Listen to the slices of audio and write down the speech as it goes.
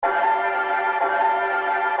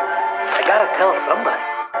gotta tell somebody.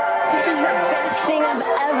 This is the best thing I've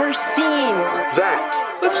ever seen.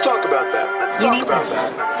 That. Let's talk about that. You need this.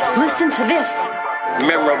 Listen to this.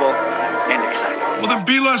 Memorable and exciting. Well, then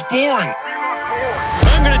be less boring.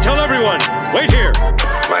 I'm going to tell everyone. Wait here.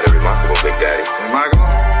 Mighty remarkable, Big Daddy.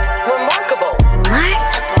 Remarkable? Remarkable.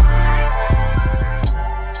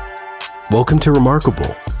 Welcome to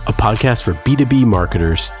Remarkable, a podcast for B2B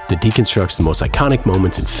marketers that deconstructs the most iconic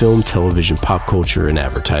moments in film, television, pop culture, and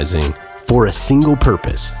advertising for a single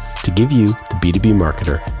purpose: to give you, the B2B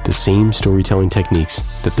marketer, the same storytelling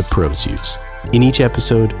techniques that the pros use. In each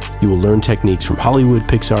episode, you will learn techniques from Hollywood,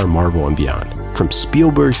 Pixar, Marvel, and beyond, from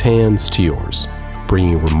Spielberg's hands to yours,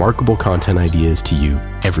 bringing remarkable content ideas to you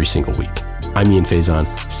every single week. I'm Ian Faison,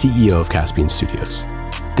 CEO of Caspian Studios.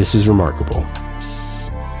 This is Remarkable.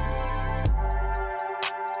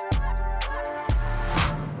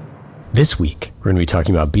 This week, we're going to be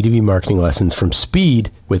talking about B2B marketing lessons from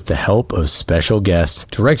Speed with the help of special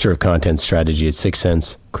guest, Director of Content Strategy at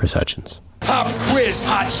 6Sense, Chris Hutchins. Pop quiz,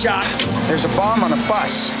 hotshot. There's a bomb on a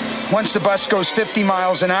bus. Once the bus goes 50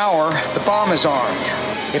 miles an hour, the bomb is armed.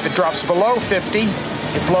 If it drops below 50,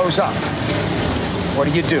 it blows up. What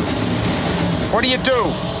do you do? What do you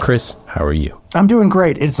do? Chris, how are you? I'm doing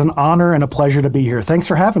great. It's an honor and a pleasure to be here. Thanks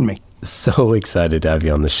for having me. So excited to have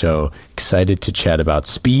you on the show. Excited to chat about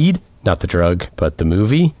Speed. Not the drug, but the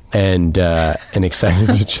movie, and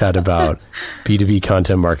excited to chat about B2B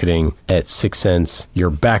content marketing at 6Sense, your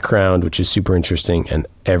background, which is super interesting, and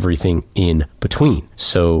everything in between.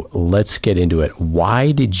 So let's get into it.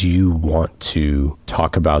 Why did you want to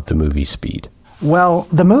talk about the movie Speed? Well,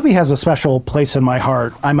 the movie has a special place in my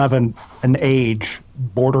heart. I'm of an age,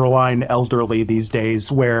 borderline elderly these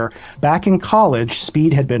days, where back in college,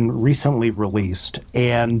 Speed had been recently released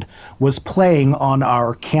and was playing on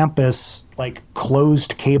our campus, like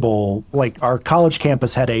closed cable, like our college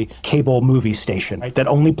campus had a cable movie station, right, that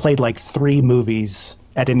only played like 3 movies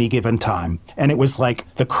at any given time. And it was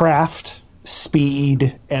like The Craft,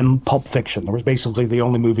 Speed, and Pulp Fiction. There was basically the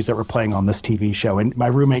only movies that were playing on this TV show. And my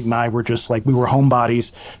roommate and I were just like, we were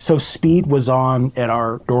homebodies. So Speed was on at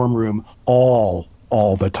our dorm room all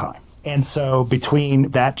the time. And so between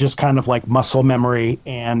that just kind of like muscle memory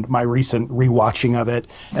and my recent rewatching of it,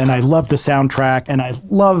 and I love the soundtrack, and I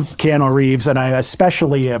love Keanu Reeves, and I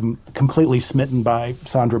especially am completely smitten by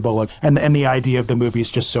Sandra Bullock. And the idea of the movie is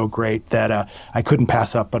just so great that I couldn't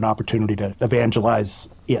pass up an opportunity to evangelize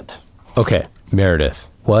it. Okay, Meredith,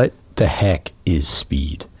 what the heck is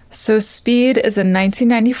Speed? So Speed is a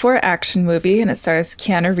 1994 action movie, and it stars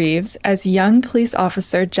Keanu Reeves as young police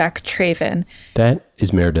officer Jack Traven. That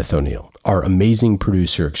is Meredith O'Neill, our amazing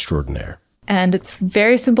producer extraordinaire. And it's a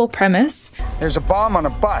very simple premise. There's a bomb on a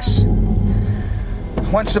bus.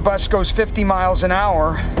 Once the bus goes 50 miles an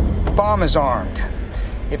hour, the bomb is armed.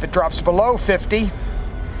 If it drops below 50,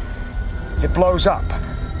 it blows up.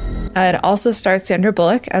 It also stars Sandra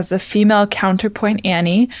Bullock as the female counterpoint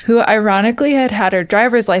Annie, who ironically had her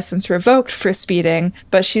driver's license revoked for speeding,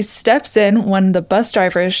 but she steps in when the bus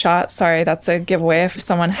driver is shot. Sorry, that's a giveaway if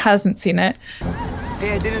someone hasn't seen it.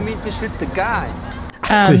 Hey, I didn't mean to shoot the guy.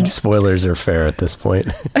 I think spoilers are fair at this point.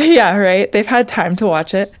 Yeah, right. They've had time to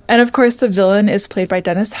watch it. And of course, the villain is played by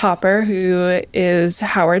Dennis Hopper, who is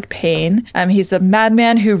Howard Payne. He's a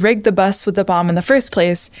madman who rigged the bus with the bomb in the first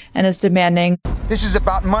place and is demanding, "This is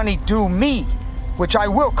about money due me, which I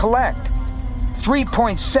will collect.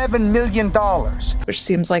 $3.7 million. Which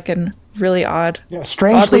seems like an really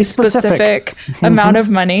strangely oddly specific amount of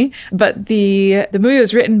money. But the movie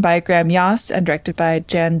was written by Graham Yost and directed by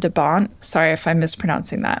Jan de Bont. Sorry if I'm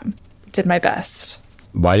mispronouncing that. Did my best.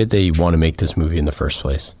 Why did they want to make this movie in the first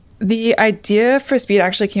place? The idea for Speed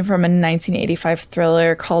actually came from a 1985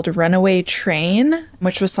 thriller called Runaway Train,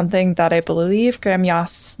 which was something that I believe Graham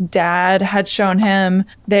Yost's dad had shown him.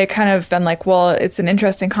 They had kind of been like, well, it's an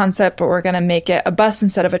interesting concept, but we're going to make it a bus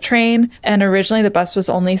instead of a train. And originally the bus was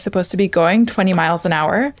only supposed to be going 20 miles an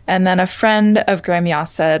hour. And then a friend of Graham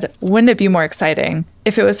Yost said, wouldn't it be more exciting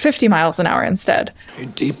if it was 50 miles an hour instead? You're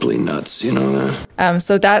deeply nuts, you know that?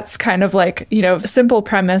 So that's kind of like, simple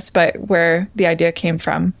premise, but where the idea came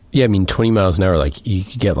from. Yeah, I mean, 20 miles an hour, like you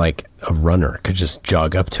could get like a runner could just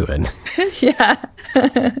jog up to it. Yeah.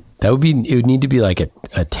 It would need to be like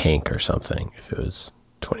a tank or something if it was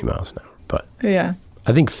 20 miles an hour. But yeah,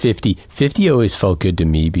 I think 50 always felt good to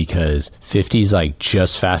me because 50 is like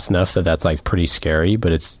just fast enough that's like pretty scary,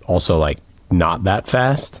 but it's also like not that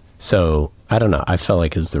fast. So I don't know. I felt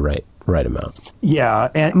like it was the right right amount. Yeah,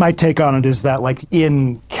 and my take on it is that, like,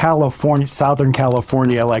 in California, Southern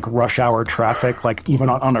California, like rush hour traffic, like even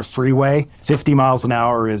on a freeway, 50 miles an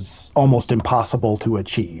hour is almost impossible to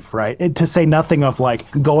achieve, right? And to say nothing of like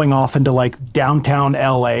going off into like downtown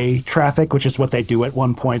LA traffic, which is what they do at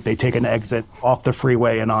one point. They take an exit off the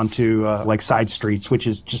freeway and onto like side streets, which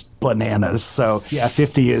is just bananas. So yeah,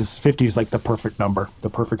 50 is like the perfect number, the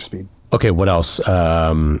perfect speed. Okay, what else,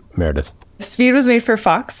 Meredith? Speed was made for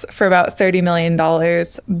Fox for about $30 million,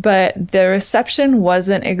 but the reception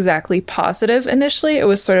wasn't exactly positive initially. It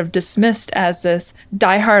was sort of dismissed as this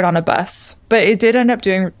Die Hard on a bus, but it did end up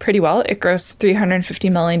doing pretty well. It grossed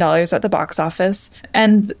 $350 million at the box office,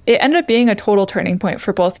 and it ended up being a total turning point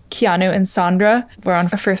for both Keanu and Sandra. We're on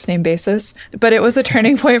a first-name basis, but it was a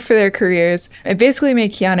turning point for their careers. It basically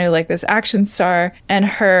made Keanu like this action star and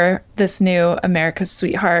her this new America's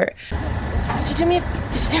sweetheart. Could you do me a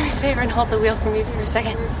favor and hold the wheel for me for a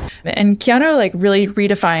second? And Keanu like really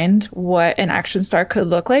redefined what an action star could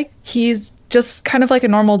look like. He's just kind of like a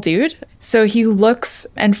normal dude. So he looks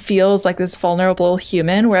and feels like this vulnerable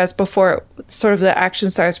human, whereas before sort of the action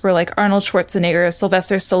stars were like Arnold Schwarzenegger,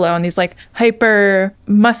 Sylvester Stallone, these like hyper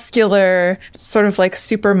muscular, sort of like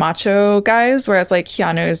super macho guys, whereas like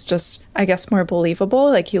Keanu is just, I guess, more believable.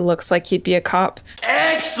 Like he looks like he'd be a cop.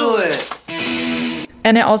 Excellent!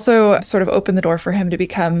 And it also sort of opened the door for him to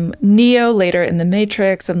become Neo later in The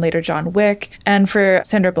Matrix and later John Wick, and for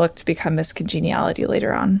Sandra Bullock to become Miss Congeniality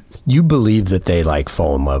later on. You believe that they like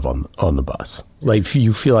fall in love on the bus. Like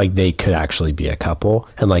you feel like they could actually be a couple.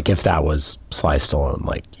 And like if that was Sly Stallone,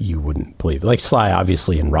 like you wouldn't believe it. Like Sly,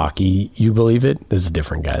 obviously in Rocky, you believe it. This is a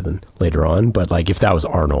different guy than later on. But like if that was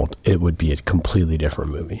Arnold, it would be a completely different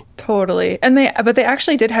movie. Totally. And they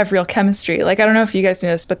actually did have real chemistry. Like I don't know if you guys knew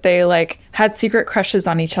this, but they like had secret crushes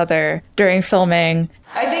on each other during filming.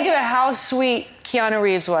 I think about how sweet Keanu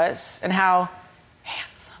Reeves was and how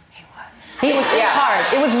handsome he was. It was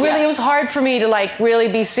hard. It was really, it was hard for me to like really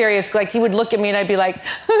be serious. Like he would look at me and I'd be like,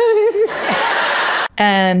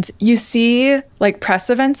 And you see like press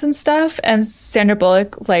events and stuff, and Sandra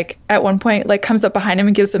Bullock like at one point like comes up behind him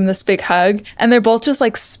and gives him this big hug, and they're both just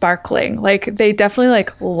like sparkling. Like they definitely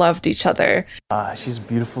like loved each other. She's a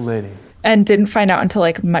beautiful lady. And didn't find out until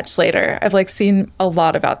like much later. I've like seen a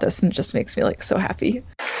lot about this, and it just makes me like so happy. Did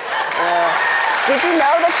you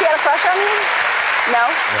know that she had a crush on you? No.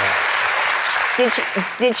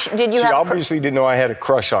 Did you She have obviously didn't know I had a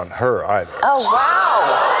crush on her either. Oh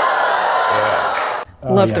wow.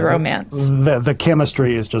 Love the romance. The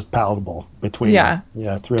chemistry is just palatable between them.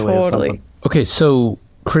 Yeah, it's really something. Okay, so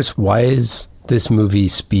Chris, why is this movie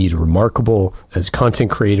Speed remarkable? As content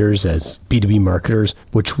creators, as B2B marketers,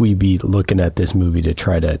 what should we be looking at this movie to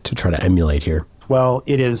try to emulate here? Well,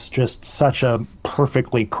 it is just such a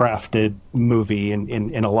perfectly crafted movie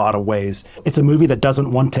in a lot of ways. It's a movie that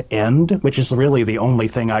doesn't want to end, which is really the only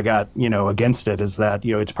thing I got, against it, is that,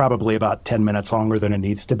 it's probably about 10 minutes longer than it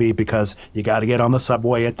needs to be because you got to get on the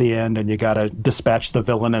subway at the end and you got to dispatch the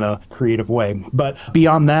villain in a creative way. But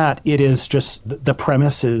beyond that, it is just, the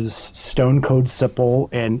premise is stone cold simple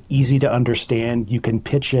and easy to understand. You can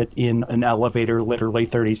pitch it in an elevator, literally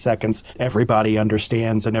 30 seconds. Everybody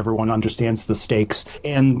understands and everyone understands the stakes.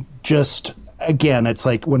 And just, again, it's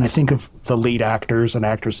like when I think of the lead actors and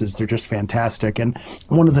actresses, they're just fantastic. And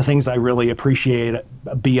one of the things I really appreciate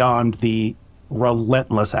beyond the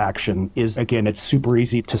relentless action is, again, it's super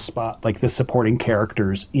easy to spot like the supporting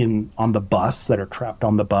characters on the bus that are trapped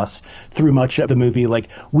on the bus through much of the movie. Like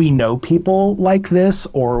we know people like this,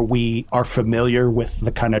 or we are familiar with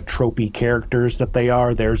the kind of tropey characters that they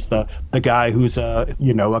are. There's the guy who's a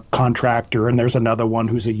contractor, and there's another one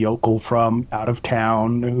who's a yokel from out of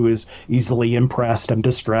town who is easily impressed and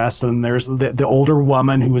distressed. And there's the older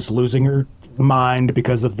woman who is losing her mind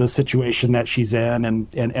because of the situation that she's in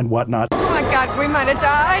and whatnot. Oh my God, we might have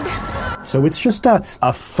died. So it's just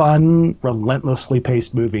a fun, relentlessly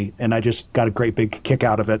paced movie, and I just got a great big kick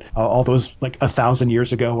out of it. All those, like 1,000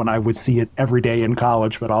 years ago when I would see it every day in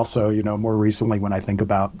college, but also, more recently when I think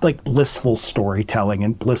about like blissful storytelling,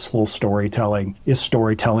 and blissful storytelling is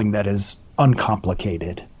storytelling that is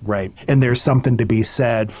uncomplicated, right? And there's something to be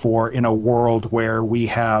said for, in a world where we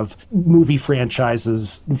have movie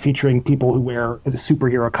franchises featuring people who wear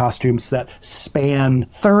superhero costumes that span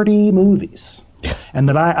 30 movies. And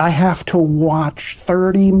that I have to watch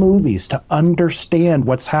 30 movies to understand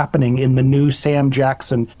what's happening in the new Sam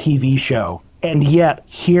Jackson TV show. And yet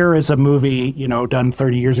here is a movie, done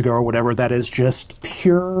 30 years ago or whatever, that is just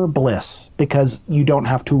pure bliss because you don't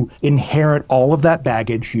have to inherit all of that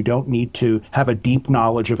baggage. You don't need to have a deep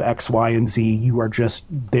knowledge of X, Y, and Z. You are just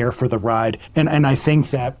there for the ride. And I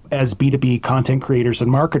think that as B2B content creators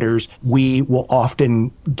and marketers, we will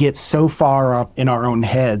often get so far up in our own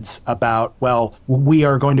heads about, well, we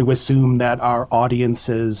are going to assume that our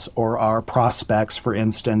audiences or our prospects, for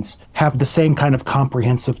instance, have the same kind of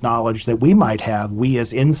comprehensive knowledge that we might have, we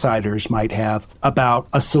as insiders might have about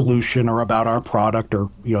a solution or about our product or,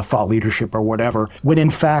 thought leadership or whatever, when in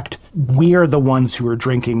fact, we are the ones who are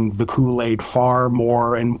drinking the Kool-Aid far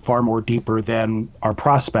more deeper than our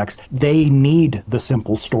prospects. They need the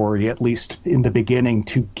simple story, at least in the beginning,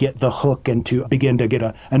 to get the hook and to begin to get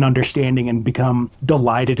an understanding and become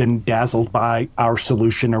delighted and dazzled by our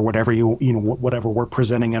solution or whatever whatever we're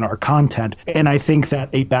presenting in our content. And I think that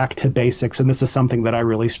a back to basics, and this is something that I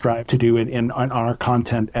really strive to do on our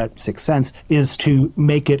content at 6Sense, is to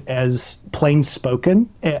make it as plain spoken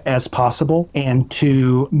as possible and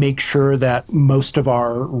to make sure that most of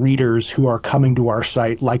our readers who are coming to our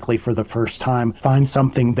site, likely for the first time, find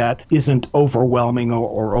something that isn't overwhelming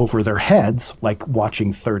or over their heads, like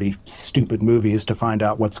watching 30 stupid movies to find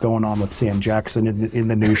out what's going on with Sam Jackson in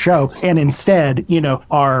the new show. And instead,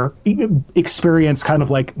 our experience kind of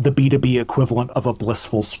like the B2B equivalent of a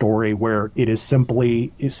blissful story where it is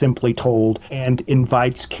simply told and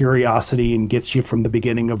invites curiosity and gets you from the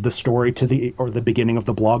beginning of the story to the beginning of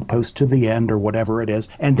the blog post to the end or whatever it is,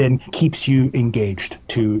 and then keeps you engaged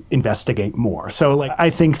to investigate more. So I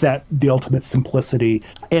think that the ultimate simplicity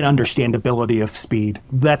and understandability of speed,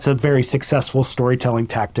 that's a very successful storytelling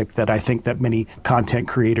tactic that I think that many content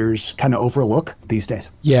creators kind of overlook these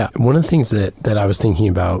days. Yeah. One of the things that I was thinking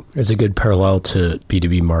about as a good parallel to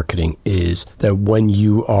B2B marketing is that when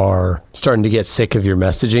you are starting to get sick of your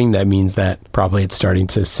messaging, that means that probably it's starting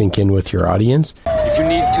to sink in with your audience. If you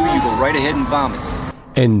need to, you go right ahead and vomit.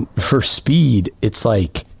 And for speed, it's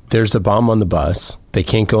like there's a bomb on the bus. They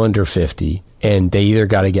can't go under 50, and they either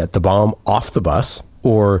got to get the bomb off the bus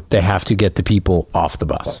or they have to get the people off the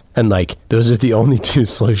bus. And those are the only two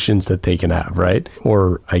solutions that they can have, right?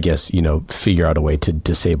 Or I guess, figure out a way to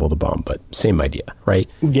disable the bomb, but same idea, right?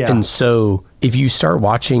 Yeah. And so if you start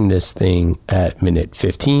watching this thing at minute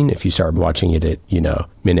 15, if you start watching it at,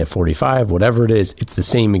 minute 45, whatever it is, it's the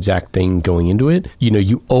same exact thing going into it.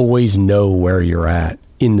 You always know where you're at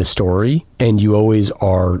in the story, and you always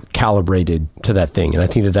are calibrated to that thing. And I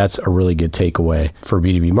think that that's a really good takeaway for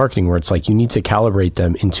B2B marketing, where it's like you need to calibrate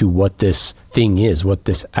them into what this thing is, what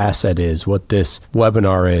this asset is, what this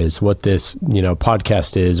webinar is, what this,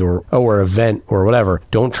 podcast is, or event or whatever.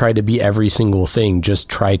 Don't try to be every single thing. Just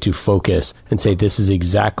try to focus and say, this is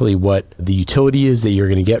exactly what the utility is that you're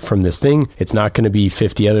going to get from this thing. It's not going to be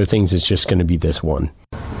 50 other things. It's just going to be this one.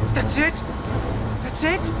 That's it? That's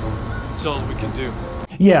it? That's all we can do.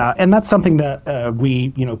 Yeah, and that's something that we,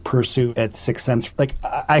 pursue at 6Sense.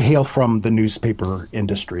 I hail from the newspaper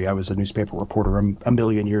industry. I was a newspaper reporter a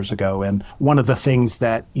million years ago, and one of the things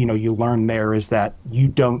that, you learn there is that you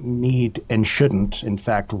don't need and shouldn't, in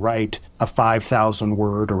fact, write a 5,000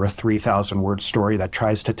 word or a 3,000 word story that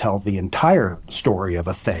tries to tell the entire story of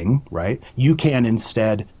a thing, right? You can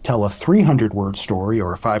instead tell a 300 word story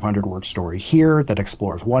or a 500 word story here that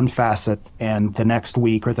explores one facet, and the next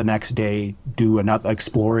week or the next day do another,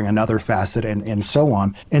 exploring another facet, and so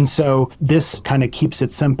on. And so this kind of keeps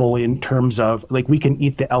it simple in terms of we can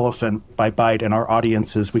eat the elephant by bite, and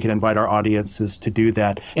we can invite our audiences to do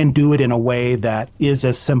that and do it in a way that is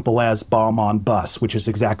as simple as bomb on bus, which is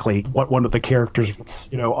exactly what one of the characters,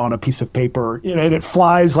 on a piece of paper, and it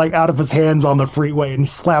flies out of his hands on the freeway and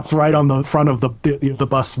slaps right on the front of the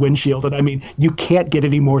bus windshield. And I mean, you can't get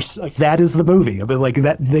any more. That is the movie. I mean,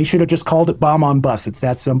 that they should have just called it Bomb on Bus. It's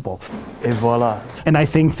that simple. Et voila. And I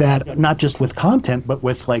think that not just with content, but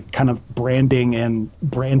with kind of branding and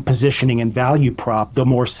brand positioning and value prop, the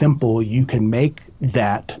more simple you can make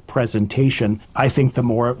that presentation, I think the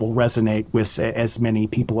more it will resonate with as many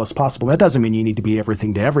people as possible. That doesn't mean you need to be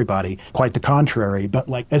everything to everybody, quite the contrary, but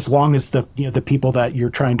as long as the people that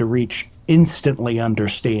you're trying to reach instantly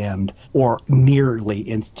understand or nearly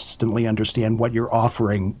instantly understand what you're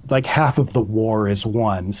offering, half of the war is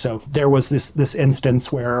won. So there was this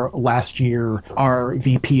instance where last year our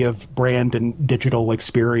VP of brand and digital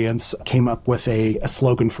experience came up with a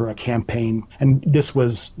slogan for a campaign. And this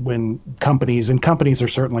was when companies are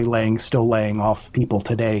certainly still laying off people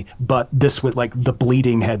today, but this was the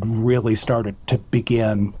bleeding had really started to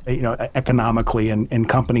begin, economically, and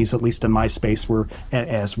companies, at least in my space, were,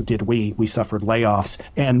 as did we suffered layoffs.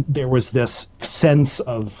 And there was this sense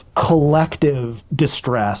of collective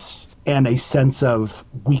distress and a sense of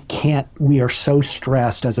we are so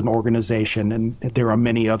stressed as an organization, and there are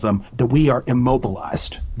many of them, that we are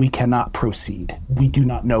immobilized. We cannot proceed. We do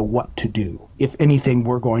not know what to do. If anything,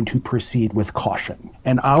 we're going to proceed with caution.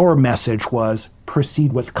 And our message was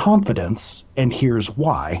proceed with confidence, and here's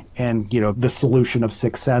why. And, the solution of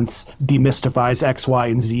 6Sense demystifies X, Y,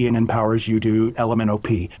 and Z and empowers you to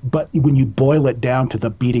LMNOP. But when you boil it down to the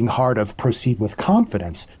beating heart of proceed with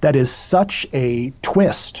confidence, that is such a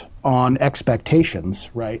twist on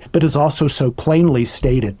expectations, right? But is also so plainly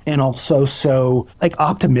stated and also so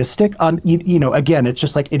optimistic on, again, it's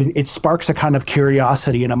just it sparks a kind of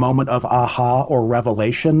curiosity in a moment of aha or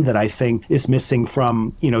revelation that I think is missing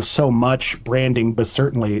from, so much branding, but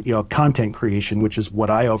certainly, content creation, which is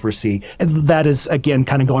what I oversee. And that is, again,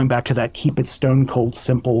 kind of going back to that, keep it stone cold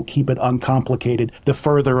simple, keep it uncomplicated. The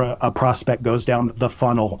further a prospect goes down the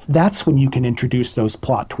funnel, that's when you can introduce those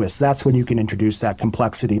plot twists. That's when you can introduce that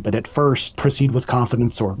complexity. But at first, proceed with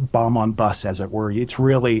confidence, or bomb on bus, as it were. It's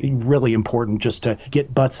really, really important just to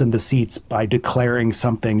get butts in the seats by declaring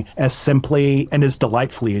something as simply and as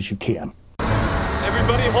delightfully as you can.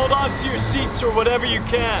 Everybody hold on to your seats or whatever you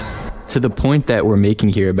can. To the point that we're making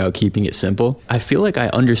here about keeping it simple, I feel like I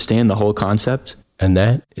understand the whole concept. And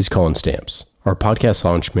that is Colin Stamps, our podcast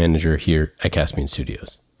launch manager here at Caspian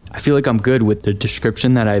Studios. I feel like I'm good with the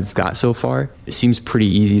description that I've got so far. It seems pretty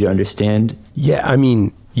easy to understand. Yeah, I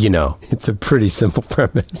mean, it's a pretty simple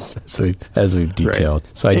premise as we've detailed.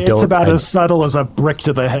 Right. So it's about as subtle as a brick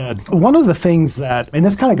to the head. One of the things and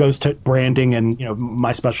this kind of goes to branding and,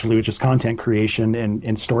 my specialty, which is content creation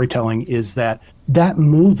and storytelling, is that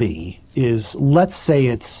movie is, let's say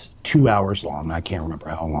it's 2 hours long. I can't remember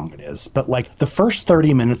how long it is, but the first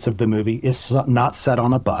 30 minutes of the movie is not set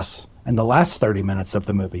on a bus. And the last 30 minutes of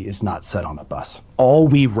the movie is not set on a bus. All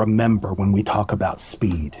we remember when we talk about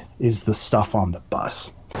speed is the stuff on the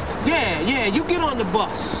bus. Yeah, you get on the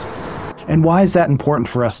bus. And why is that important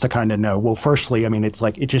for us to kind of know? Well, firstly, it's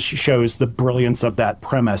it just shows the brilliance of that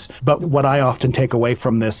premise. But what I often take away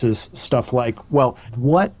from this is stuff like, well,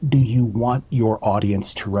 what do you want your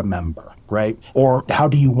audience to remember, right? Or how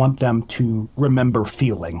do you want them to remember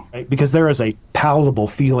feeling, right? Because there is a palatable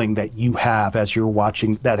feeling that you have as you're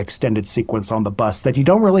watching that extended sequence on the bus that you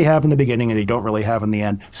don't really have in the beginning and you don't really have in the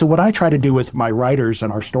end. So what I try to do with my writers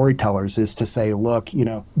and our storytellers is to say, look,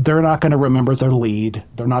 they're not going to remember their lead.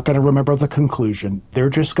 They're not going to remember the conclusion. They're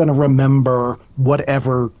just going to remember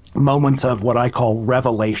whatever moments of what I call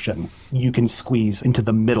revelation you can squeeze into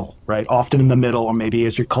the middle, right? Often in the middle, or maybe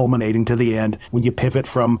as you're culminating to the end, when you pivot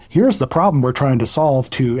from here's the problem we're trying to solve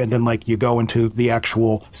to, and then you go into the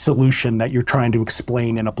actual solution that you're trying to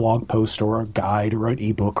explain in a blog post or a guide or an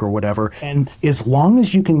ebook or whatever. And as long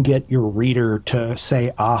as you can get your reader to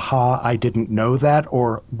say, aha, I didn't know that,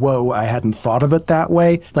 or whoa, I hadn't thought of it that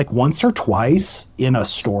way, once or twice in a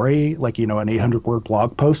story, an 800-word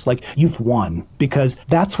blog post, you've won, because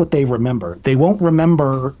that's what they remember. They won't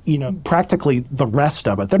remember, practically the rest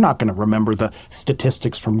of it. They're not going to remember the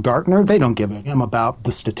statistics from Gartner. They don't give a damn about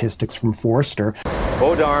the statistics from Forrester.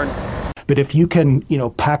 Oh, darn. But if you can,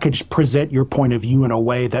 present your point of view in a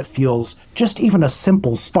way that feels just even a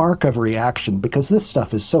simple spark of reaction, because this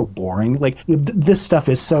stuff is so boring. This stuff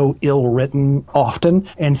is so ill-written often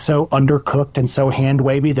and so undercooked and so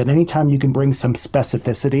hand-wavy that anytime you can bring some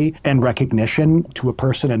specificity and recognition to a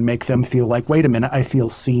person and make them feel wait a minute, I feel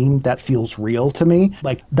seen, that feels real to me.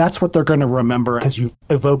 That's what they're going to remember, because you've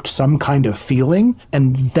evoked some kind of feeling.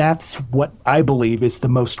 And that's what I believe is the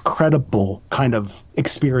most credible kind of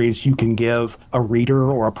experience you can give a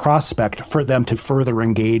reader or a prospect for them to further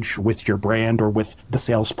engage with your brand or with the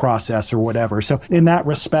sales process or whatever. So in that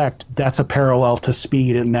respect, that's a parallel to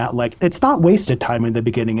speed in that it's not wasted time in the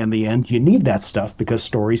beginning and the end. You need that stuff because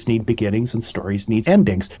stories need beginnings and stories need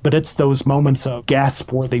endings. But it's those moments of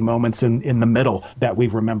gasp-worthy moments in the middle that we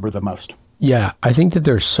remember the most. Yeah, I think that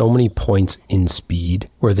there's so many points in Speed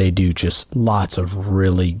where they do just lots of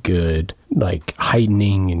really good,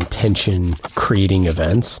 heightening and tension creating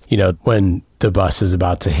events. When the bus is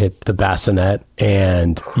about to hit the bassinet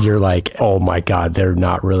and you're like, oh my God, they're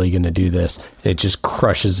not really going to do this. It just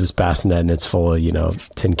crushes this bassinet and it's full of,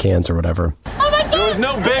 tin cans or whatever. Oh my God! It was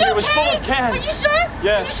no big, it was full of cans. Are you sure?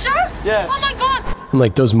 Yes. Are you sure? Yes. Oh my God!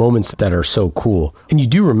 And those moments that are so cool. And you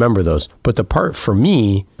do remember those. But the part for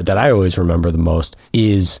me that I always remember the most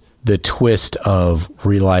is the twist of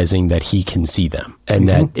realizing that he can see them. And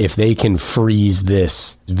that if they can freeze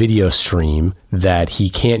this video stream, that he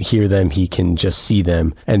can't hear them, he can just see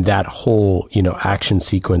them. And that whole, action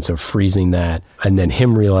sequence of freezing that, and then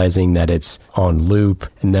him realizing that it's on loop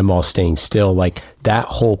and them all staying still, that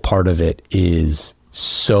whole part of it is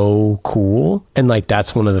so cool. And like,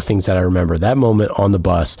 that's one of the things that I remember, that moment on the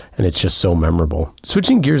bus, and it's just so memorable.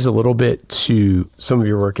 Switching gears a little bit to some of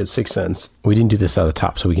your work at 6Sense. We didn't do this at the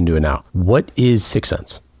top, so we can do it now. What is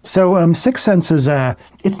 6Sense? So 6Sense is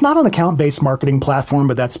it's not an account-based marketing platform,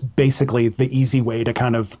 but that's basically the easy way to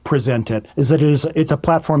kind of present it. It's a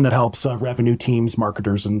platform that helps revenue teams,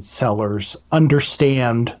 marketers, and sellers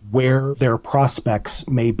understand where their prospects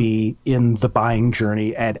may be in the buying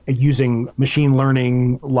journey, and using machine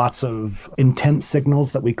learning, lots of intent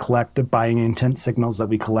signals that we collect, buying intent signals that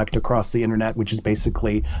we collect across the internet, which is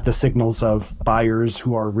basically the signals of buyers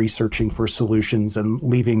who are researching for solutions and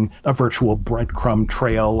leaving a virtual breadcrumb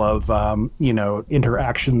trail of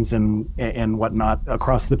interactions and whatnot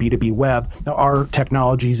across the B2B web. Now, our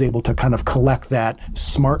technology is able to kind of collect that,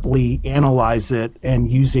 smartly analyze it, and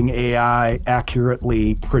using AI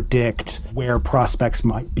accurately predict where prospects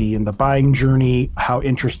might be in the buying journey, how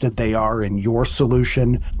interested they are in your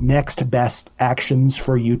solution, next best actions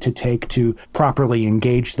for you to take to properly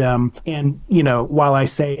engage them. And, while I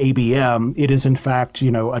say ABM, it is in fact,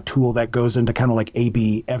 a tool that goes into kind of like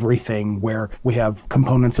AB everything, where we have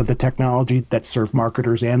components of the technology that serve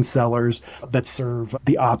marketers and sellers, that serve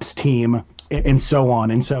the ops team, and so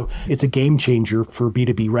on. And so it's a game changer for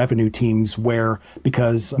B2B revenue teams,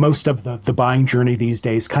 because most of the buying journey these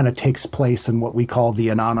days kind of takes place in what we call the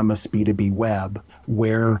anonymous B2B web,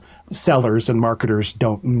 where sellers and marketers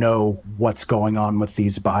don't know what's going on with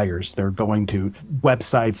these buyers. They're going to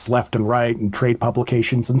websites left and right and trade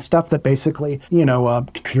publications and stuff that basically,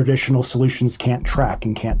 traditional solutions can't track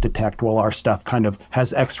and can't detect. Well, our stuff kind of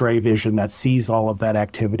has X-ray vision that sees all of that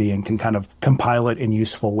activity and can kind of compile it in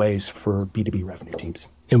useful ways for B2B revenue teams.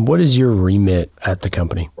 And what is your remit at the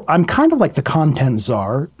company? I'm kind of like the content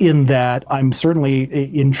czar, in that I'm certainly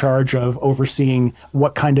in charge of overseeing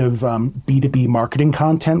what kind of B2B marketing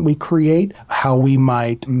content we create, how we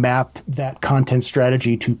might map that content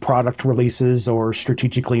strategy to product releases or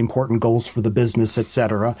strategically important goals for the business, et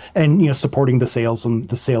cetera, and supporting the sales and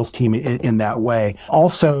the sales team in that way.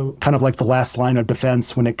 Also, kind of like the last line of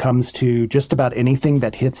defense when it comes to just about anything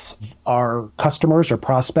that hits our customers or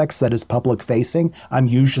prospects that is public facing. I'm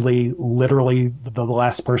usually literally the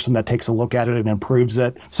last person that takes a look at it and improves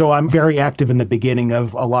it. So I'm very active in the beginning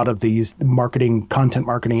of a lot of these content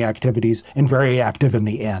marketing activities, and very active in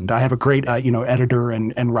the end. I have a great, editor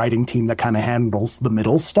and writing team that kind of handles the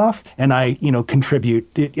middle stuff. And I,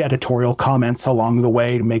 contribute editorial comments along the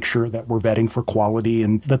way to make sure that we're vetting for quality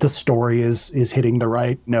and that the story is hitting the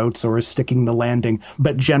right notes or is sticking the landing.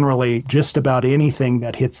 But generally, just about anything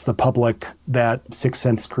that hits the public that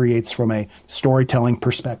 6Sense creates from a storytelling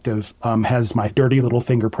perspective has my dirty little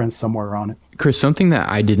fingerprints somewhere on it. Chris, something that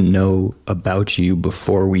I didn't know about you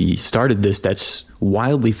before we started this that's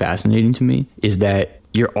wildly fascinating to me is that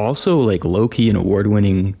you're also like low-key an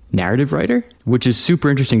award-winning narrative writer, which is super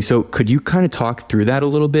interesting. So could you kind of talk through that a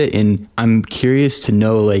little bit? And I'm curious to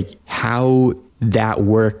know like how that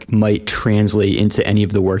work might translate into any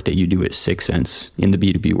of the work that you do at 6Sense in the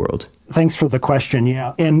B2B world. Thanks for the question.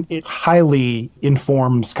 Yeah. And it highly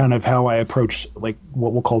informs kind of how I approach like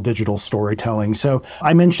what we'll call digital storytelling. So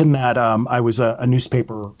I mentioned that I was a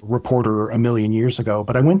newspaper reporter a million years ago,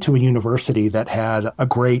 but I went to a university that had a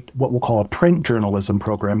great, what we'll call a print journalism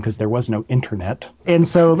program, because there was no internet. And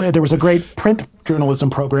so there was a great print journalism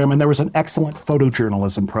program, and there was an excellent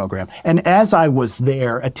photojournalism program. And as I was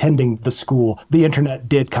there attending the school, the internet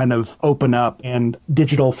did kind of open up, and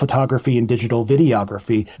digital photography and digital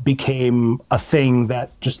videography became a thing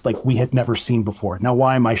that just like we had never seen before. Now,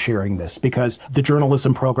 why am I sharing this? Because the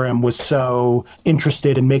journalism program was so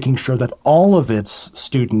interested in making sure that all of its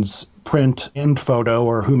students, print and photo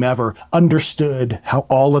or whomever, understood how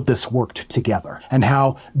all of this worked together and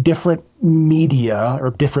how different media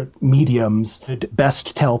or different mediums could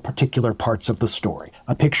best tell particular parts of the story.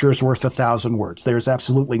 A picture is worth 1,000 words. There's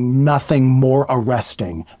absolutely nothing more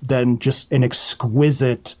arresting than just an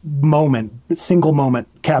exquisite moment, single moment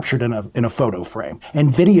captured in a photo frame.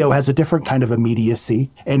 And video has a different kind of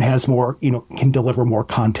immediacy and has more, can deliver more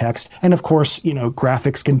context. And of course,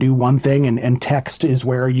 graphics can do one thing, and text is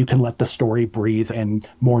where you can let the story breathe and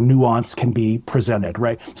more nuance can be presented,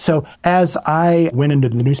 right? So as I went into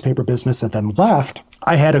the newspaper business and then left,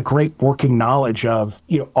 I had a great working knowledge of,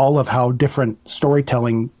 all of how different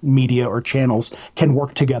storytelling media or channels can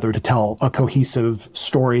work together to tell a cohesive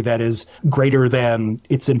story that is greater than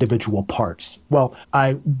its individual parts. Well,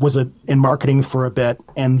 I was in marketing for a bit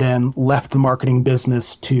and then left the marketing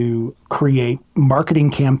business to create marketing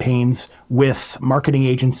campaigns with marketing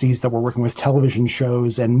agencies that were working with television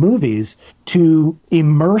shows and movies to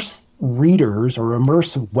immerse readers or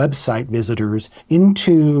immerse website visitors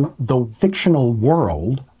into the fictional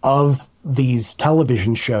world of these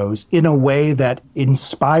television shows in a way that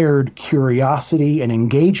inspired curiosity and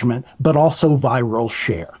engagement, but also viral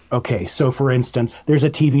share. Okay, so for instance, there's a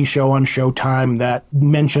TV show on Showtime that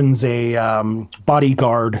mentions a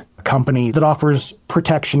bodyguard company that offers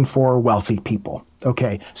protection for wealthy people.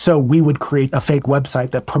 Okay, so we would create a fake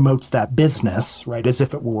website that promotes that business, right, as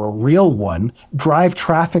if it were a real one, drive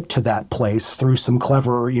traffic to that place through some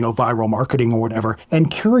clever, viral marketing or whatever,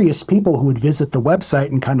 and curious people who would visit the website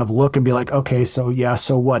and kind of look and be like, okay, so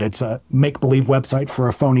what? It's a make-believe website for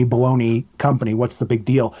a phony baloney company. What's the big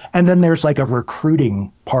deal? And then there's like a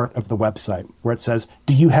recruiting part of the website where it says,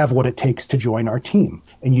 do you have what it takes to join our team?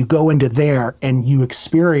 And you go into there and you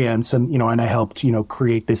experience, and I helped,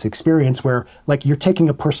 create this experience where like you're taking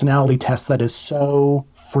a personality test that is so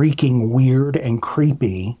freaking weird and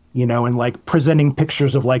creepy, and like presenting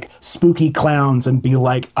pictures of like spooky clowns and be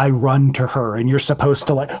like, I run to her. And you're supposed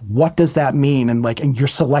to like, what does that mean? And you're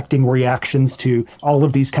selecting reactions to all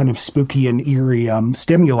of these kind of spooky and eerie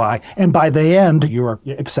stimuli. And by the end, you're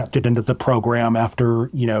accepted into the program after,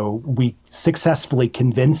 we successfully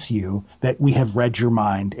convince you that we have read your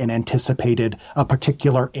mind and anticipated a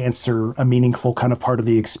particular answer, a meaningful kind of part of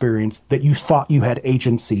the experience that you thought you had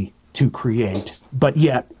agency to create. But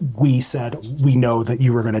yet we said, we know that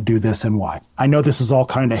you were going to do this and why. I know this is all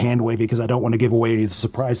kind of hand wavy because I don't want to give away any of the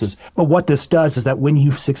surprises. But what this does is that when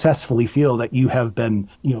you successfully feel that you have been,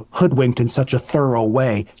 hoodwinked in such a thorough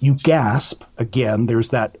way, you gasp. Again,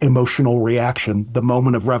 there's that emotional reaction, the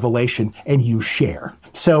moment of revelation, and you share.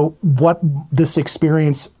 So what this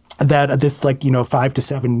experience that this 5 to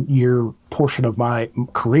 7 year portion of my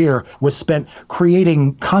career was spent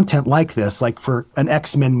creating content like this. Like for an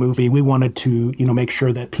X-Men movie, we wanted to, make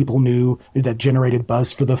sure that people knew that generated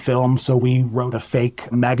buzz for the film. So we wrote a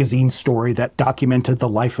fake magazine story that documented the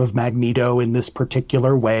life of Magneto in this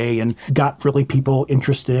particular way and got really people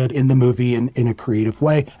interested in the movie in a creative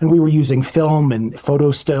way. And we were using film and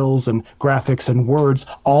photo stills and graphics and words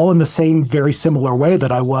all in the same very similar way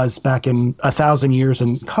that I was back in 1,000 years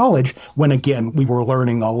in college when, again, we were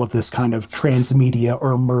learning all of this kind of transmedia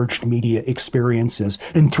or merged media experiences.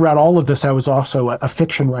 And throughout all of this, I was also a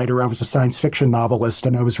fiction writer. I was a science fiction novelist,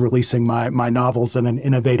 and I was releasing my novels in an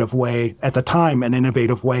innovative way at the time,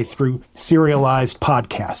 through serialized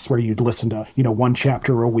podcasts where you'd listen to, one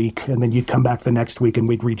chapter a week, and then you'd come back the next week and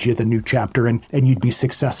we'd read you the new chapter, and you'd be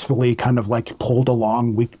successfully kind of like pulled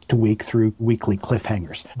along week to week through weekly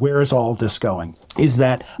cliffhangers. Where is all of this going? Is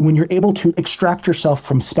that when you're able to extract yourself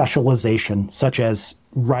from specialization, such as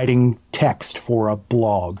writing text for a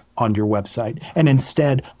blog on your website, and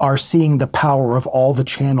instead are seeing the power of all the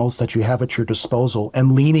channels that you have at your disposal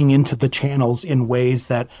and leaning into the channels in ways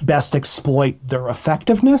that best exploit their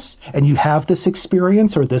effectiveness. And you have this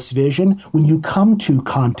experience or this vision when you come to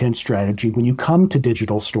content strategy, when you come to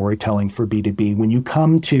digital storytelling for B2B, when you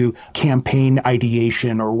come to campaign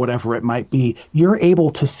ideation or whatever it might be, you're able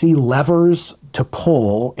to see levers to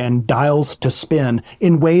pull and dials to spin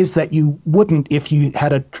in ways that you wouldn't if you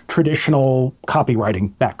had a traditional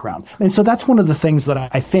copywriting background. And so that's one of the things that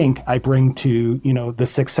I think I bring to, the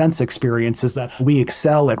 6Sense experience is that we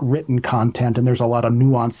excel at written content, and there's a lot of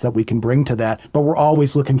nuance that we can bring to that, but we're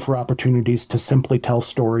always looking for opportunities to simply tell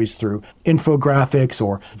stories through infographics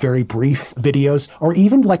or very brief videos, or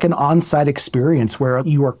even like an on-site experience where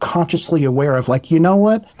you are consciously aware of like,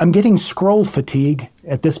 I'm getting scroll fatigue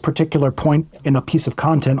at this particular point in a piece of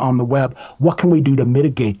content on the web. What can we do to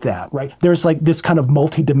mitigate that, right? There's like this kind of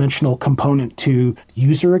multidimensional component to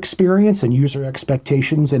user experience and user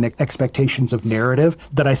expectations and expectations of narrative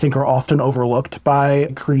that I think are often overlooked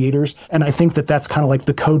by creators. And I think that that's kind of like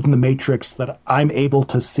the code in the matrix that I'm able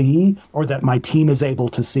to see, or that my team is able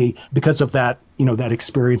to see because of that, that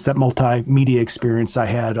experience, that multimedia experience I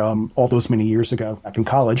had all those many years ago back in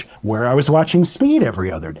college, where I was watching Speed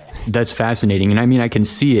every other day. That's fascinating. And I mean, I can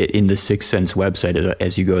see it in the 6Sense website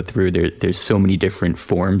as you go through. There's so many different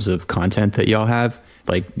forms of content that y'all have.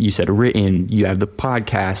 Like you said, written, you have the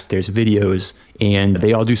podcast, there's videos, and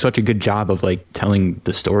they all do such a good job of like telling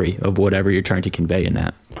the story of whatever you're trying to convey in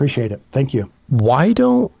that. Appreciate it. Thank you. Why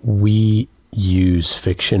don't we use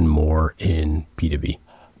fiction more in B2B?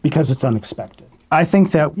 Because it's unexpected. I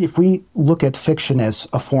think that if we look at fiction as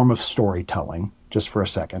a form of storytelling, just for a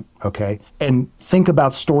second, okay, and think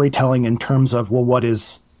about storytelling in terms of, well, what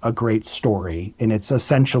is a great story? And it's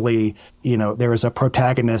essentially, there is a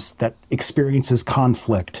protagonist that experiences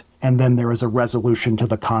conflict, and then there is a resolution to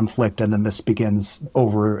the conflict, and then this begins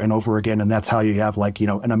over and over again. And that's how you have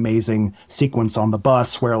an amazing sequence on the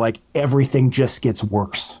bus where everything just gets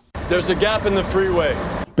worse. There's a gap in the freeway.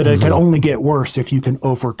 But it can only get worse if you can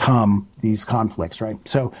overcome these conflicts, right?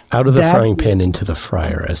 So out of the frying pan into the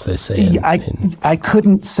fryer, as they say. I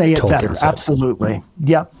couldn't say it better. Said. Absolutely.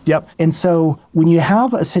 Yep. And so when you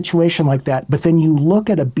have a situation like that, but then you look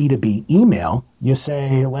at a B2B email, you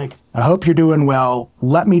say, like, I hope you're doing well.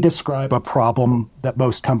 Let me describe a problem that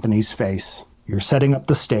most companies face. You're setting up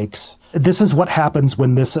the stakes. This is what happens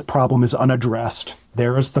when this problem is unaddressed.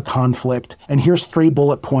 There is the conflict. And here's 3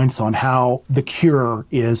 bullet points on how the cure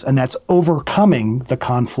is, and that's overcoming the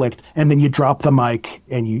conflict. And then you drop the mic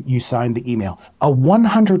and you sign the email. A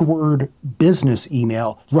 100-word business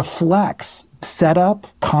email reflects setup,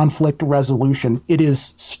 conflict resolution. It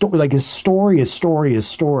is story is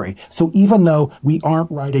story. So even though we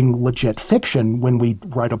aren't writing legit fiction when we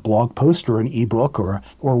write a blog post or an ebook or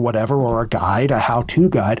whatever, or a guide, a how-to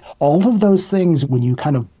guide, all of those things, when you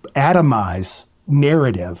kind of atomize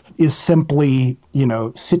narrative, is simply,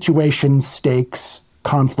 situation, stakes,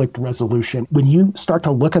 conflict resolution. When you start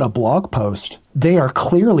to look at a blog post, they are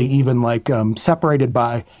clearly even separated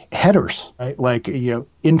by headers, right?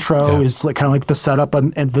 Intro is kind of like the setup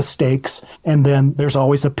and the stakes. And then there's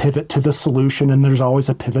always a pivot to the solution, and there's always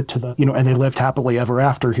a pivot to the, and they lived happily ever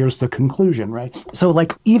after. Here's the conclusion, right? So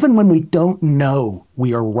even when we don't know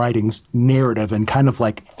we are writing narrative and kind of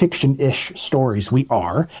like fiction-ish stories, we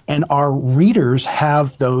are, and our readers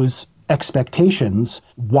have those expectations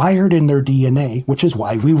wired in their DNA, which is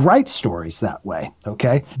why we write stories that way,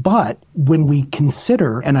 okay? But when we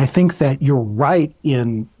consider, and I think that you're right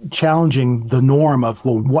in challenging the norm of,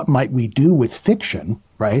 well, what might we do with fiction,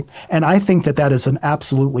 right? And I think that is an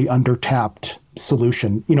absolutely undertapped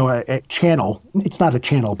solution, a channel. It's not a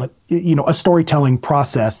channel, but, a storytelling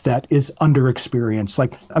process that is underexperienced.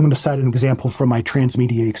 I'm going to cite an example from my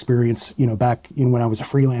transmedia experience, back when I was a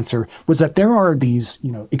freelancer, was that there are these,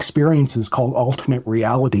 experiences called alternate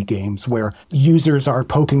reality games where users are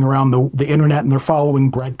poking around the internet and they're following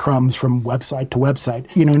breadcrumbs from website to website,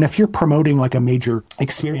 and if you're promoting a major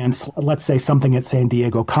experience, let's say something at San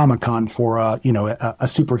Diego Comic-Con for a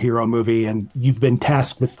superhero movie, and you've been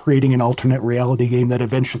tasked with creating an alternate reality game that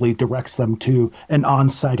eventually directs them to an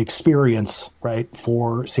on-site experience, right,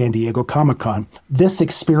 for San Diego Comic-Con. This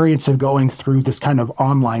experience of going through this kind of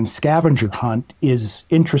online scavenger hunt is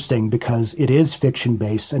interesting because it is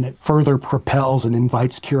fiction-based and it further propels and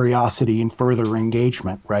invites curiosity and further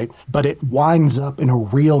engagement, right? But it winds up in a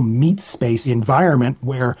real meat space environment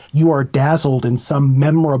where you are dazzled in some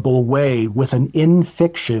memorable way with an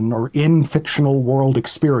in-fiction or in-fictional world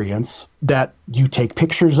experience that you take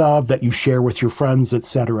pictures of, that you share with your friends,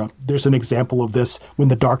 etc. There's an example of this when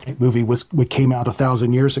the Dark Knight movie came out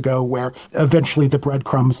 1,000 years ago, where eventually the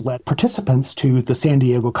breadcrumbs led participants to the San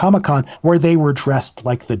Diego Comic-Con where they were dressed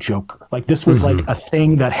like the Joker. This was a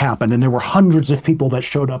thing that happened, and there were hundreds of people that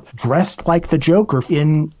showed up dressed like the Joker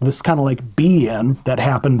in this kind of be-in that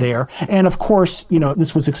happened there. And of course,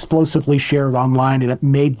 this was explosively shared online, and it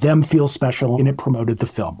made them feel special, and it promoted the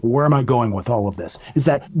film. Where am I going with all of this? Is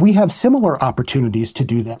that we have similar opportunities to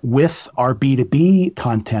do that with our B2B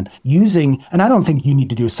content using, and I don't think you need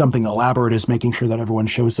to do something elaborate as making sure that everyone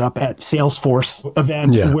shows up at Salesforce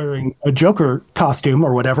event wearing a Joker costume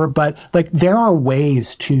or whatever, but there are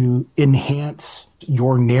ways to enhance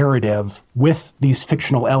your narrative with these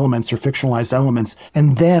fictional elements or fictionalized elements.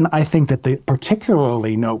 And then I think that the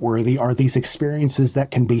particularly noteworthy are these experiences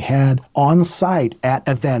that can be had on site at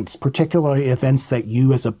events, particularly events that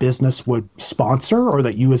you as a business would sponsor or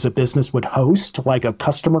that you as a business would host, like a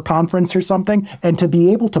customer conference or something, and to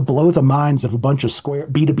be able to blow the minds of a bunch of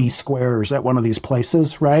B2B squares at one of these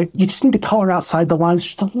places, right? You just need to color outside the lines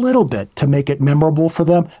just a little bit to make it memorable for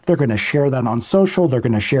them. They're going to share that on social. They're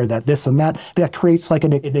going to share that this and that. That creates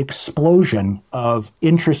an explosion of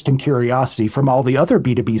interest and curiosity from all the other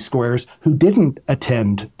B2B squares who didn't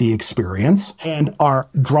attend the experience and are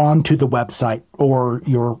drawn to the website or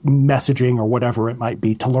your messaging or whatever it might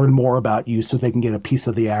be to learn more about you so they can get a piece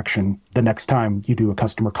of the action the next time you do a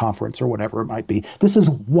customer conference or whatever it might be. This is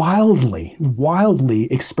wildly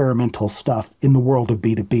experimental stuff in the world of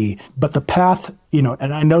B2B. But the path,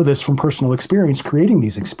 and I know this from personal experience creating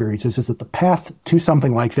these experiences, is that the path to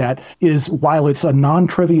something like that is, while it's a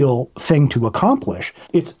non-trivial thing to accomplish,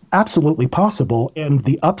 it's absolutely possible. And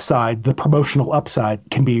the upside, the promotional upside,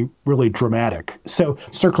 can be really dramatic. So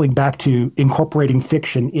circling back to incorporating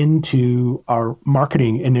fiction into our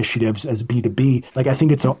marketing initiatives as B2B, I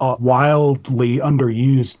think it's a wildly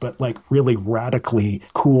underused, but really radically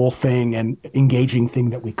cool thing and engaging thing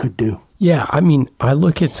that we could do. Yeah, I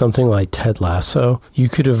look at something like Ted Lasso. You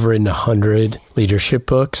could have written 100 leadership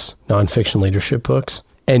books, nonfiction leadership books,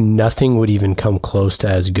 And nothing would even come close to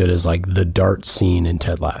as good as like the dart scene in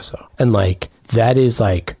Ted Lasso. And like, that is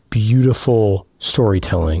like beautiful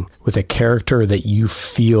storytelling with a character that you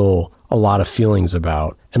feel a lot of feelings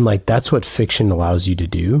about. And like, that's what fiction allows you to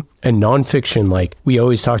do. And nonfiction, like, we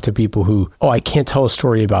always talk to people who, I can't tell a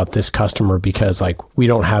story about this customer because like we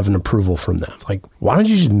don't have an approval from them. It's like, why don't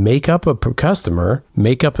you just make up a customer,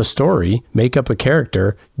 make up a story, make up a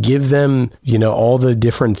character, give them, all the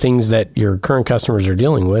different things that your current customers are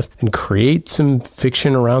dealing with, and create some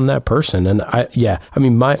fiction around that person. And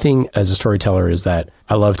my thing as a storyteller is that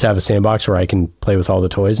I love to have a sandbox where I can play with all the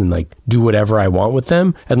toys and like do whatever I want with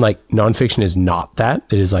them. And like, nonfiction is not that.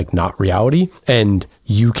 It is like not reality. And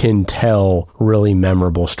you can tell really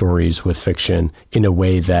memorable stories with fiction in a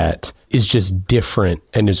way that is just different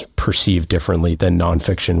and is perceived differently than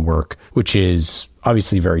nonfiction work, which is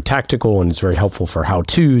obviously very tactical and it's very helpful for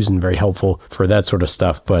how-tos and very helpful for that sort of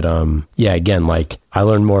stuff. But again, like, I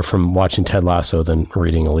learned more from watching Ted Lasso than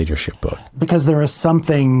reading a leadership book. Because there is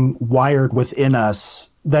something wired within us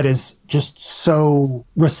that is just so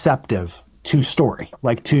receptive to story,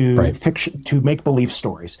 like to fiction, to make-believe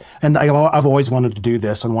stories. And I've always wanted to do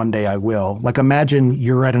this, and one day I will. Like, imagine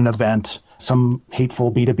you're at an event, some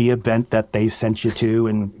hateful B2B event that they sent you to,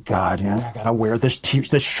 and God, I gotta wear this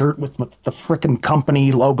shirt with the frickin'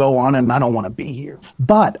 company logo on it, and I don't want to be here.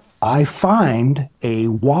 But I find a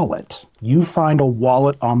wallet. You find a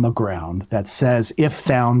wallet on the ground that says, if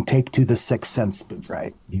found, take to the 6Sense booth,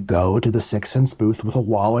 right? You go to the 6Sense booth with a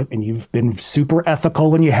wallet and you've been super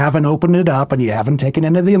ethical and you haven't opened it up and you haven't taken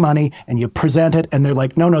any of the money, and you present it and they're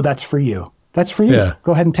like, no, that's for you. That's for you. Yeah.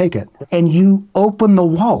 Go ahead and take it. And you open the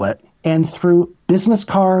wallet, and through business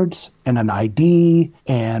cards and an ID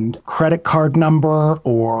and credit card number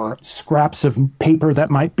or scraps of paper that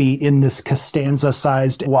might be in this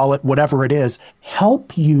Costanza-sized wallet, whatever it is,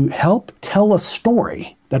 help tell a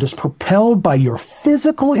story that is propelled by your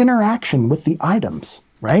physical interaction with the items.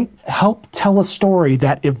 Right? Help tell a story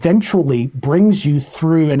that eventually brings you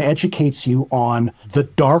through and educates you on the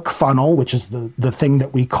dark funnel, which is the thing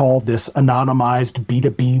that we call this anonymized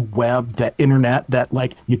B2B web, that internet that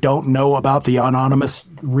like you don't know about the anonymous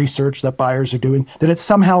research that buyers are doing, that it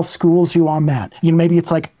somehow schools you on that. Maybe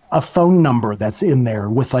it's like a phone number that's in there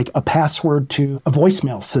with like a password to a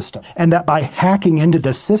voicemail system. And that by hacking into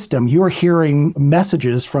the system, you're hearing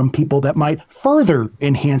messages from people that might further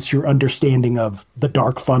enhance your understanding of the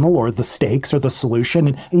dark funnel or the stakes or the solution.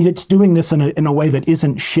 And it's doing this in a way that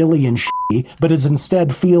isn't shilly and shitty, but is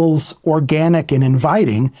instead feels organic and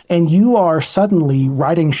inviting. And you are suddenly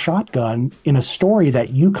riding shotgun in a story that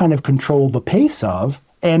you kind of control the pace of,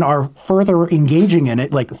 and are further engaging in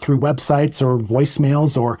it, like through websites or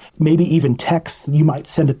voicemails or maybe even texts. You might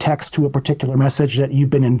send a text to a particular message that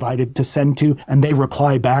you've been invited to send to, and they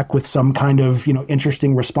reply back with some kind of,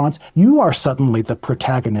 interesting response. You are suddenly the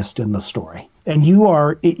protagonist in the story. And you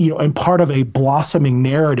are, and part of a blossoming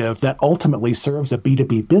narrative that ultimately serves a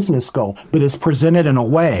B2B business goal, but is presented in a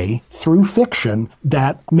way through fiction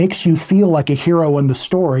that makes you feel like a hero in the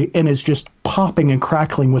story and is just popping and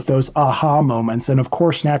crackling with those aha moments. And of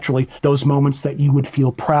course, naturally, those moments that you would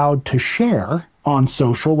feel proud to share on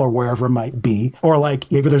social or wherever it might be. Or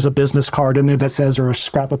like maybe there's a business card in there that says, or a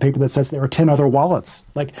scrap of paper that says there are 10 other wallets.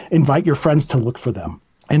 Like, invite your friends to look for them.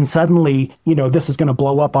 And suddenly, this is going to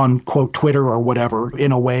blow up on, quote, Twitter or whatever,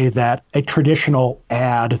 in a way that a traditional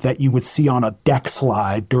ad that you would see on a deck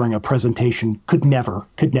slide during a presentation could never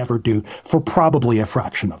do, for probably a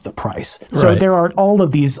fraction of the price. Right. So there are all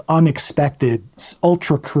of these unexpected,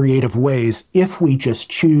 ultra creative ways, if we just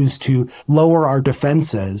choose to lower our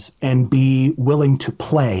defenses and be willing to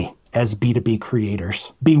play as B2B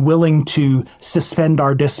creators, be willing to suspend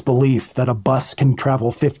our disbelief that a bus can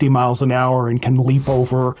travel 50 miles an hour and can leap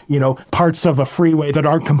over, parts of a freeway that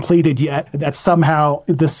aren't completed yet, that somehow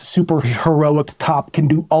this super heroic cop can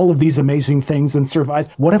do all of these amazing things and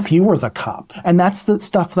survive. What if you were the cop? And that's the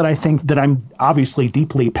stuff that I think that I'm obviously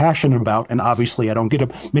deeply passionate about, and obviously I don't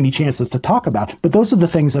get many chances to talk about, but those are the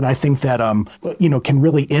things that I think that, can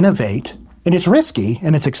really innovate. And it's risky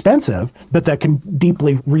and it's expensive, but that can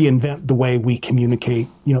deeply reinvent the way we communicate,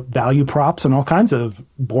 value props and all kinds of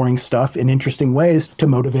boring stuff in interesting ways to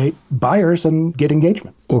motivate buyers and get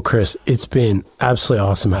engagement. Well, Chris, it's been absolutely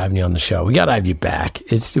awesome having you on the show. We got to have you back.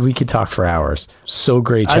 We could talk for hours. So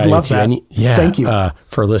great chatting with you. I'd love that. Thank you.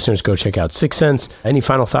 For listeners, go check out 6Sense. Any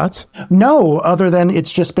final thoughts? No, other than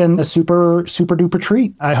it's just been a super, super duper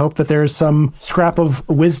treat. I hope that there's some scrap of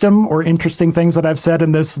wisdom or interesting things that I've said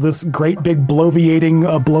in this great big bloviating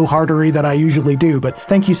blowhardery that I usually do. But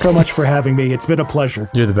thank you so much for having me. It's been a pleasure.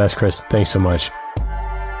 You're the best, Chris. Thanks so much.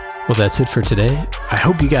 Well, that's it for today. I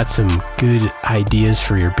hope you got some good ideas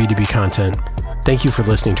for your B2B content. Thank you for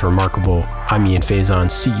listening to Remarkable. I'm Ian Faison,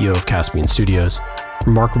 CEO of Caspian Studios.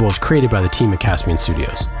 Remarkable is created by the team at Caspian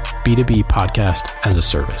Studios, B2B podcast as a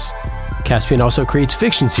service. Caspian also creates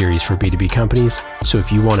fiction series for B2B companies, so if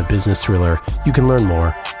you want a business thriller, you can learn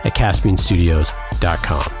more at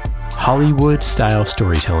caspianstudios.com. Hollywood-style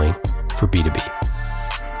storytelling for B2B.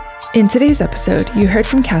 In today's episode, you heard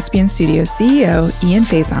from Caspian Studios CEO Ian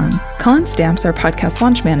Faison, Colin Stamps, our podcast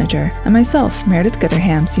launch manager, and myself, Meredith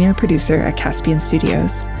Gooderham, senior producer at Caspian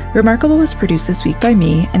Studios. Remarkable was produced this week by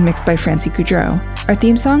me and mixed by Francie Goudreau. Our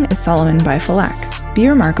theme song is Solomon by Falak. Be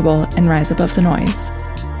remarkable and rise above the noise.